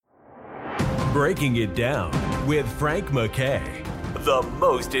Breaking It Down with Frank MacKay. The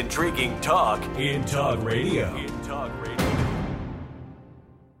most intriguing talk in talk radio.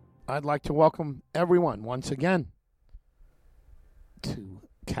 I'd like to welcome everyone once again to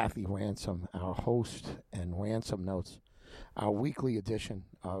Kathy Ransom, our host and Ransom Notes, our weekly edition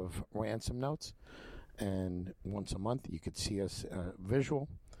of Ransom Notes. And once a month you could see us visual.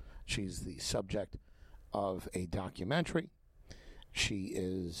 She's the subject of a documentary. She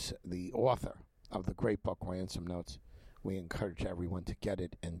is the author of the great book Ransom Notes. We encourage everyone to get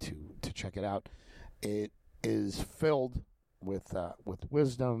it and to check it out. It is filled with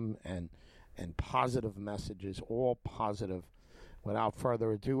wisdom and positive messages, all positive. Without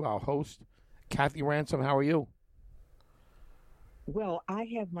further ado, our host, Kathy Ransom. How are you? Well, I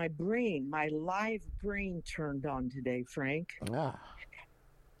have my live brain turned on today, Frank.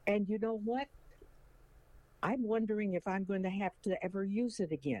 And you know what? I'm wondering if I'm going to have to ever use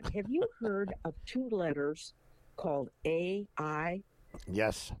it again. Have you heard of two letters called AI?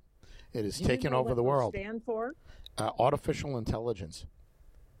 Yes. It is Do taken you know over what the those world. Stand for? Artificial intelligence.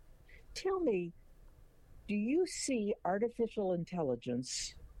 Tell me, do you see artificial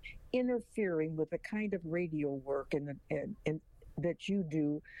intelligence interfering with the kind of radio work and that you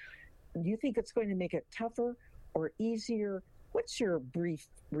do? Do you think it's going to make it tougher or easier? What's your brief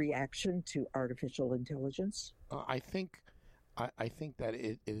reaction to artificial intelligence? I think that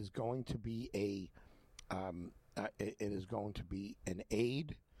it is going to be an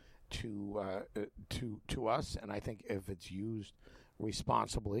aid to us, and I think if it's used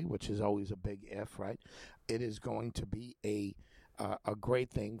responsibly, which is always a big if, right? It is going to be a great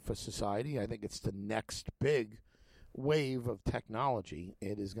thing for society. I think it's the next big wave of technology.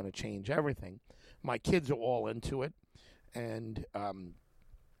 It is going to change everything. My kids are all into it, and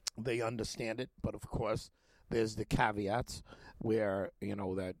they understand it. But of course, there's the caveats where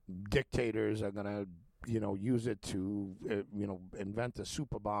that dictators are going to use it to invent a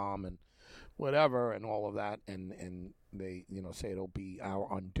super bomb and whatever and all of that, and they say it'll be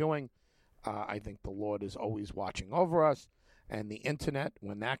our undoing. I think the Lord is always watching over us. And the internet,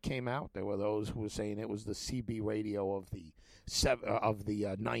 when that came out, there were those who were saying it was the CB radio of the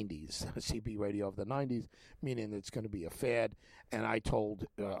 90s, CB radio of the 90s, meaning it's going to be a fad. And I told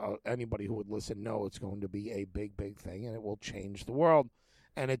anybody who would listen, no, it's going to be a big, big thing, and it will change the world.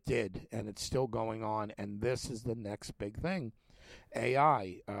 And it did, and it's still going on. And this is the next big thing,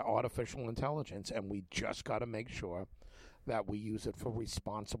 AI, artificial intelligence, and we just got to make sure that we use it for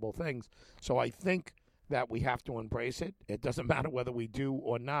responsible things. So I think that we have to embrace it. It doesn't matter whether we do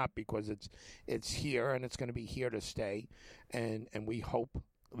or not, because it's here and it's going to be here to stay, and we hope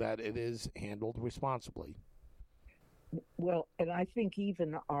that it is handled responsibly. Well, and I think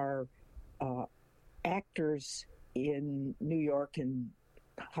even our actors in New York and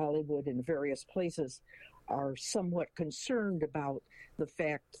Hollywood and various places are somewhat concerned about the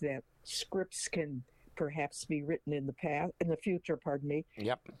fact that scripts can perhaps be written in the future,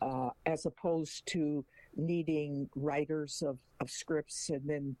 Yep. As opposed to needing writers of scripts, and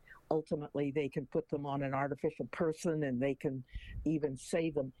then ultimately they can put them on an artificial person and they can even say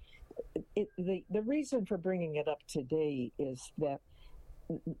them. The reason for bringing it up today is that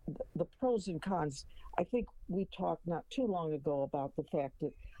the pros and cons. I think we talked not too long ago about the fact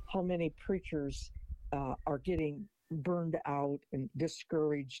that how many preachers are getting burned out and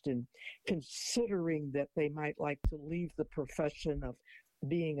discouraged and considering that they might like to leave the profession of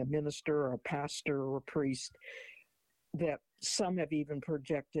being a minister or a pastor or a priest, that some have even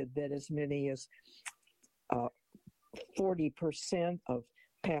projected that as many as 40% of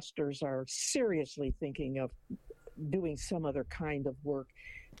pastors are seriously thinking of doing some other kind of work.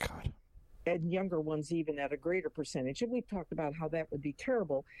 God. And younger ones even at a greater percentage. And we've talked about how that would be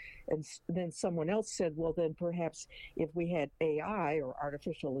terrible. And then someone else said, well, then perhaps if we had AI or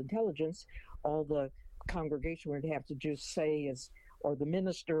artificial intelligence, all the congregation would have to just say or the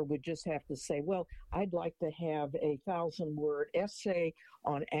minister would just have to say, well, I'd like to have a 1,000-word essay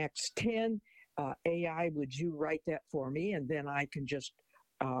on Acts 10. AI, would you write that for me? And then I can just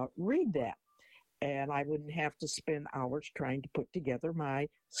read that. And I wouldn't have to spend hours trying to put together my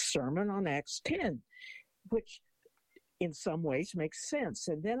sermon on Acts 10, which in some ways makes sense.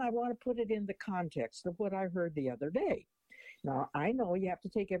 And then I want to put it in the context of what I heard the other day. Now, I know you have to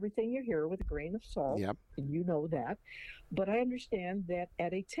take everything you hear with a grain of salt, Yep. And you know that. But I understand that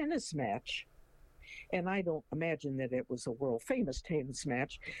at a tennis match, and I don't imagine that it was a world-famous tennis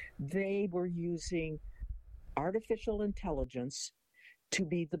match, they were using artificial intelligence to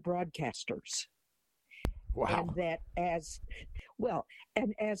be the broadcasters. Wow. And that as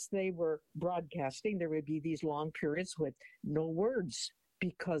they were broadcasting, there would be these long periods with no words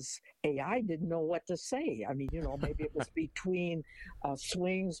because AI didn't know what to say. I mean, maybe it was between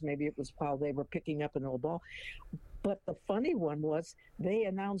swings, maybe it was while they were picking up an old ball. But the funny one was they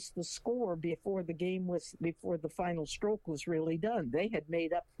announced the score before the final stroke was really done. They had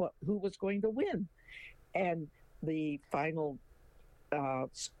made up who was going to win. And the final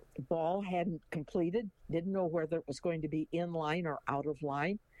ball hadn't completed, didn't know whether it was going to be in line or out of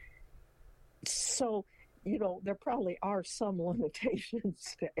line. So, there probably are some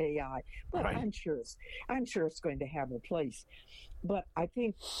limitations to AI, but Right. I'm sure it's going to have a place. But I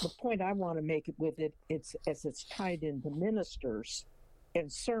think the point I want to make with it, it's tied into ministers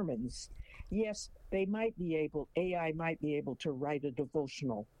and sermons. Yes, AI might be able to write a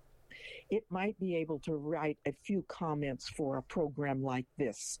devotional. It might be able to write a few comments for a program like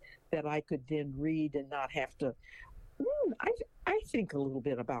this that I could then read and not have to. I think a little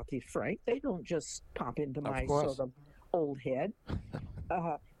bit about these, Frank. They don't just pop into my sort of old head.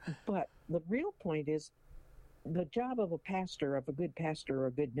 But the real point is, the job of a good pastor or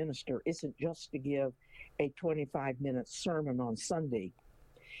a good minister, isn't just to give a 25-minute sermon on Sunday.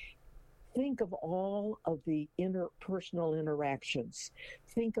 Think of all of the interpersonal interactions.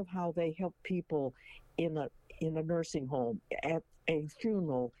 Think of how they help people in a nursing home, at a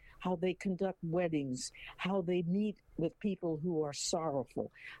funeral, how they conduct weddings, how they meet with people who are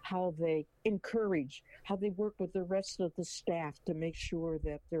sorrowful, how they encourage, how they work with the rest of the staff to make sure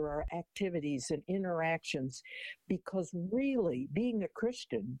that there are activities and interactions. Because really, being a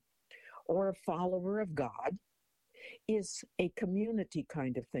Christian or a follower of God is a community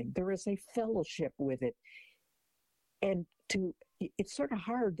kind of thing. There is a fellowship with it. And it's sort of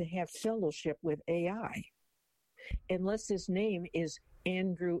hard to have fellowship with AI unless his name is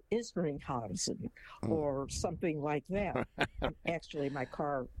Andrew Isringhausen or something like that. Actually,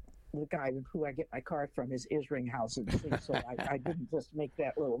 the guy who I get my car from is Isringhausen, so I didn't just make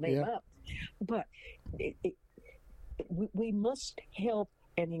that little name up. But we must help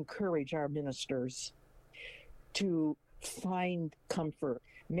and encourage our ministers to find comfort.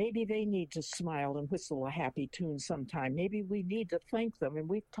 Maybe they need to smile and whistle a happy tune sometime. Maybe we need to thank them, and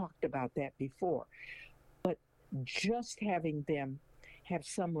we've talked about that before. But just having them have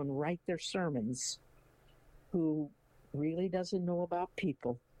someone write their sermons who really doesn't know about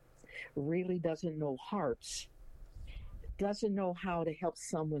people, really doesn't know hearts, doesn't know how to help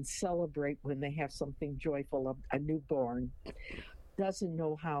someone celebrate when they have something joyful, a newborn, doesn't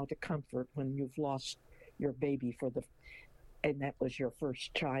know how to comfort when you've lost your baby and that was your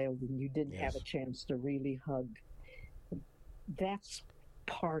first child and you didn't have a chance to really hug. That's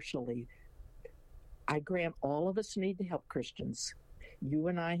partially. I grant all of us need to help Christians. You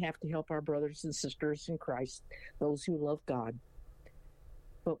and I have to help our brothers and sisters in Christ, those who love God.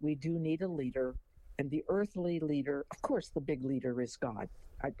 But we do need a leader, and the earthly leader, of course, the big leader is God.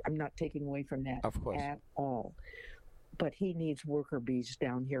 I'm not taking away from that at all. But he needs worker bees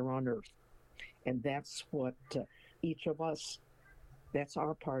down here on earth. And that's what each of us, that's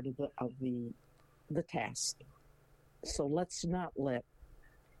our part of the task. So let's not let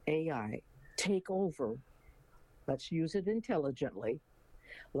AI take over. Let's use it intelligently.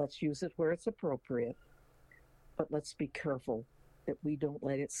 Let's use it where it's appropriate. But let's be careful that we don't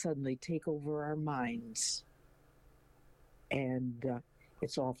let it suddenly take over our minds. And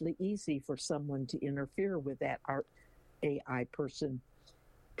it's awfully easy for someone to interfere with that AI person,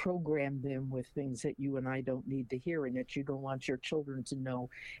 program them with things that you and I don't need to hear and that you don't want your children to know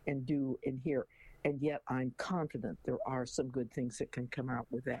and do and hear. And yet I'm confident there are some good things that can come out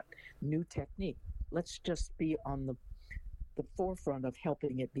with that new technique. Let's just be on the forefront of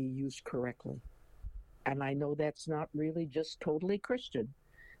helping it be used correctly. And I know that's not really just totally Christian,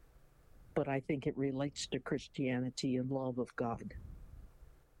 but I think it relates to Christianity and love of God.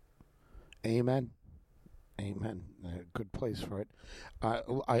 Amen. Amen. Good place for it.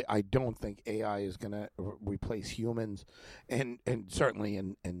 I don't think AI is going to replace humans, and certainly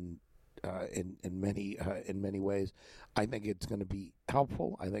in many ways. I think it's going to be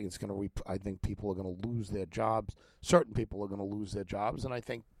helpful. I think it's going to. I think people are going to lose their jobs. Certain people are going to lose their jobs, and I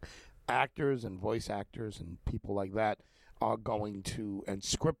think actors and voice actors and people like that are going to, and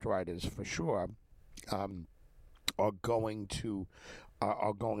script writers for sure, are going to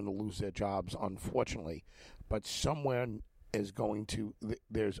lose their jobs, unfortunately. But somewhere is going to.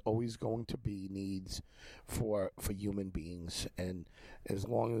 There's always going to be needs for human beings, and as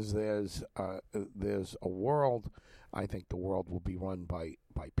long as there's a world, I think the world will be run by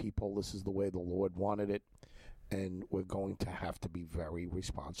people. This is the way the Lord wanted it, and we're going to have to be very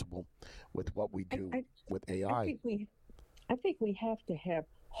responsible with what we do with AI. I think we have to have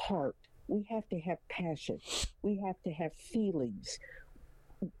heart. We have to have passion. We have to have feelings.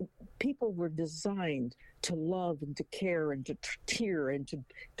 people were designed to love and to care and to tear and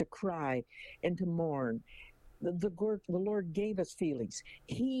to cry and to mourn. The Lord gave us feelings.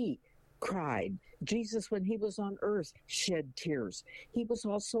 He cried. Jesus, when he was on earth, shed tears. He was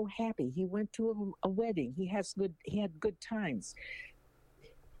also happy. He went to a wedding. He had good times.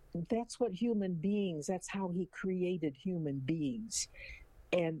 That's what human beings, that's how he created human beings.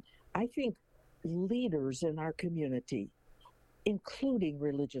 And I think leaders in our community, including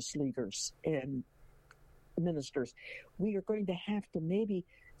religious leaders and ministers, we are going to have to maybe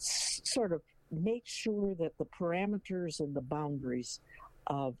sort of make sure that the parameters and the boundaries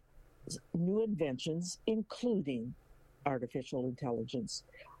of new inventions, including artificial intelligence,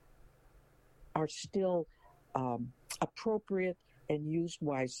 are still appropriate and used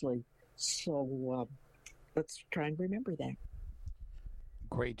wisely. So let's try and remember that.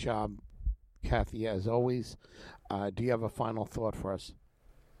 Great job, Kathy, as always. Do you have a final thought for us?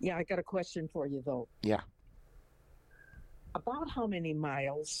 Yeah, I got a question for you, though. Yeah. About how many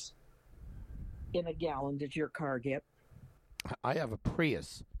miles in a gallon did your car get? I have a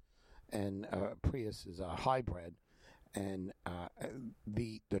Prius, and Prius is a hybrid. And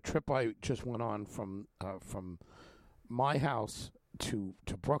the trip I just went on from my house to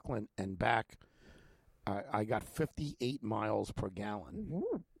Brooklyn and back, I got 58 miles per gallon.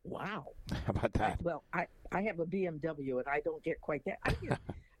 Mm-hmm. Wow. How about that? I have a BMW, and I don't get quite that.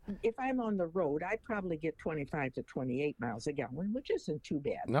 If I'm on the road, I probably get 25 to 28 miles a gallon, which isn't too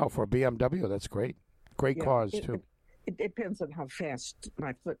bad. No, for a BMW, that's great. Great cars, too. It depends on how fast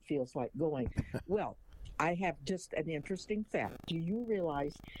my foot feels like going. Well, I have just an interesting fact. Do you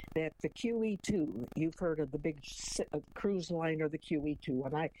realize that the QE2, you've heard of the big cruise liner, the QE2,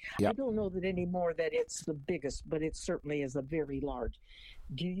 and I don't know that anymore that it's the biggest, but it certainly is a very large.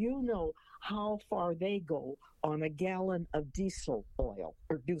 Do you know how far they go on a gallon of diesel oil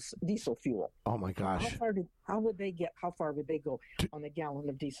or diesel fuel? Oh my gosh! How far would they go on a gallon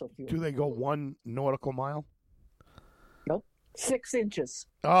of diesel fuel? Do they go 1 nautical mile? Nope, 6 inches.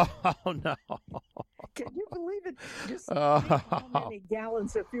 Oh no! Can you believe it? Just think how many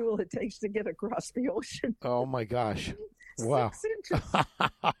gallons of fuel it takes to get across the ocean. Oh my gosh! Wow. 6 inches.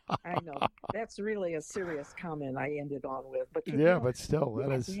 I know. That's really a serious comment I ended on with. But but still,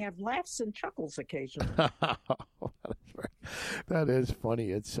 we have laughs and chuckles occasionally. That is funny.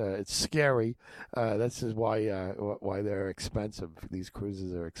 It's scary. This is why they're expensive. These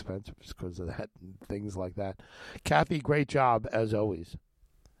cruises are expensive because of that and things like that. Kathy, great job as always.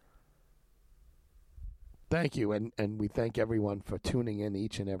 Thank you, and we thank everyone for tuning in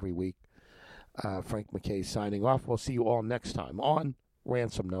each and every week. Frank MacKay signing off. We'll see you all next time on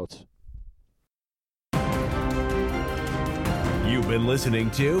Ransom Notes. You've been listening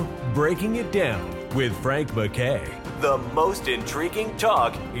to Breaking It Down with Frank MacKay, the most intriguing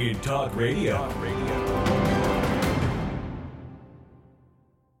talk in talk radio.